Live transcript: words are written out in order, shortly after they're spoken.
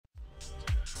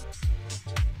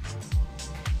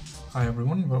Hi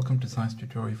everyone, welcome to Science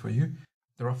Tutorial for You.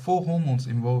 There are 4 hormones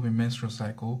involved in menstrual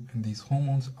cycle, and these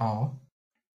hormones are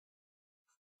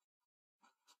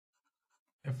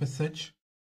FSH,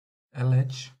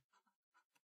 LH,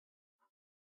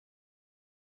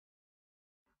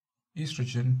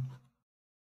 estrogen,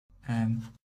 and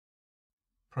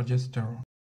progesterone.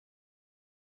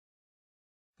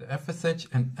 The FSH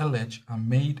and LH are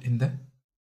made in the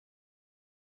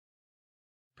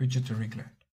pituitary gland,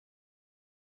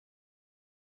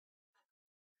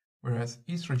 whereas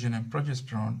estrogen and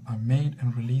progesterone are made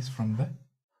and released from the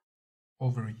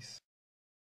ovaries.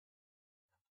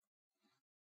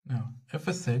 Now,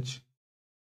 FSH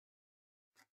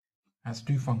has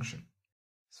 2 functions.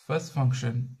 Its first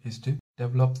function is to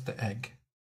develop the egg,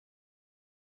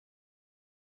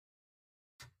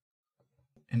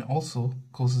 and also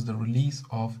causes the release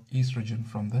of estrogen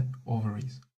from the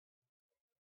ovaries.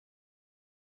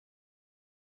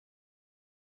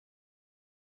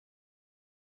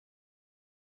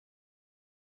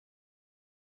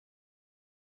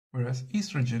 Whereas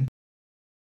estrogen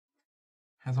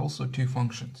has also 2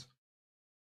 functions.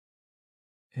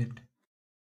 It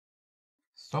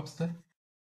stops the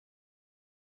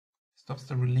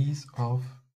release of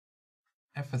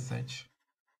FSH,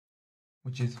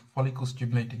 which is follicle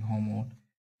stimulating hormone,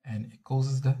 and it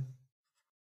causes the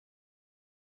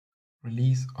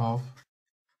release of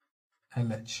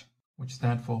LH, which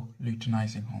stands for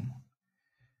luteinizing hormone.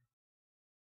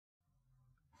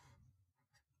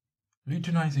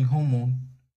 Luteinizing hormone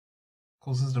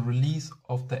causes the release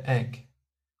of the egg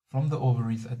from the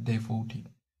ovaries at day 14,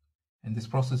 and this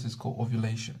process is called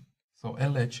ovulation. So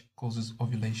LH causes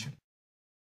ovulation.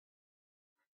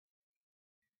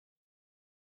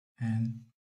 And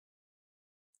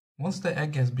once the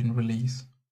egg has been released,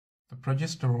 the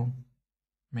progesterone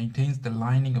maintains the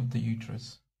lining of the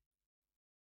uterus.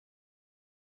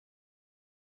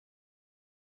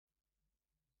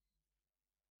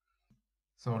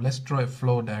 So let's draw a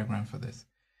flow diagram for this.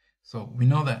 So we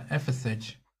know that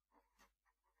FSH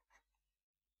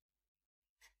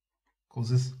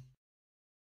causes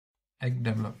egg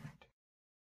development,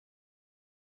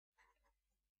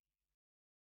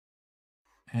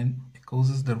 and it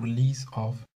causes the release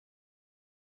of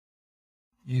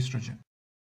estrogen.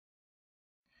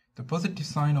 The positive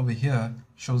sign over here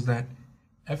shows that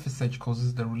FSH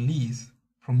causes the release,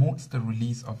 promotes the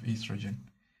release of estrogen,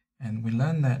 and we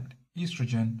learn that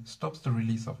estrogen stops the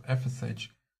release of FSH,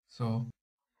 so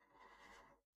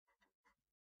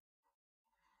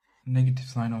negative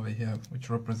sign over here, which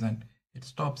represent it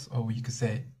stops, or you could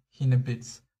say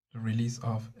inhibits the release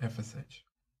of FSH.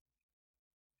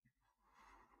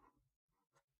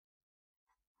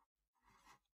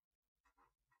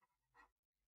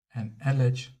 And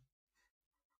LH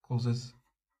causes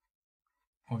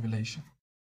ovulation,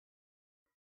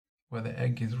 where the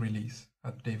egg is released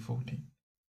at day 14.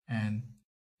 And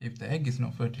if the egg is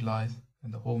not fertilized,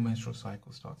 then the whole menstrual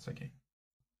cycle starts again.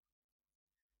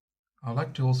 I'd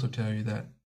like to also tell you that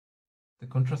the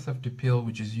contraceptive pill,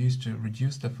 which is used to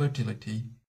reduce the fertility,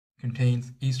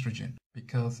 contains estrogen,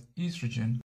 because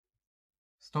estrogen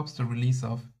stops the release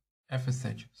of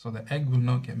FSH, so the egg will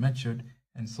not get matured,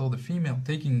 and so the female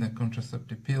taking the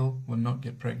contraceptive pill will not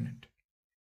get pregnant.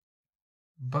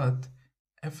 But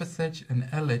FSH and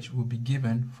LH will be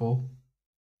given for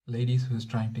ladies who's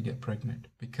trying to get pregnant,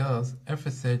 because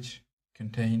FSH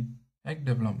contain egg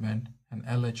development and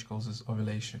LH causes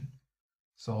ovulation.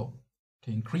 So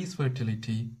to increase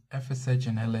fertility, FSH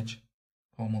and LH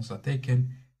hormones are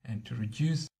taken, and to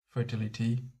reduce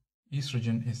fertility,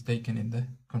 estrogen is taken in the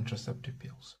contraceptive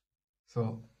pills.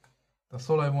 So that's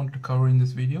all I want to cover in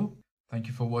this video. Thank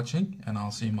you for watching, and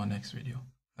I'll see you in my next video.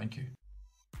 Thank you.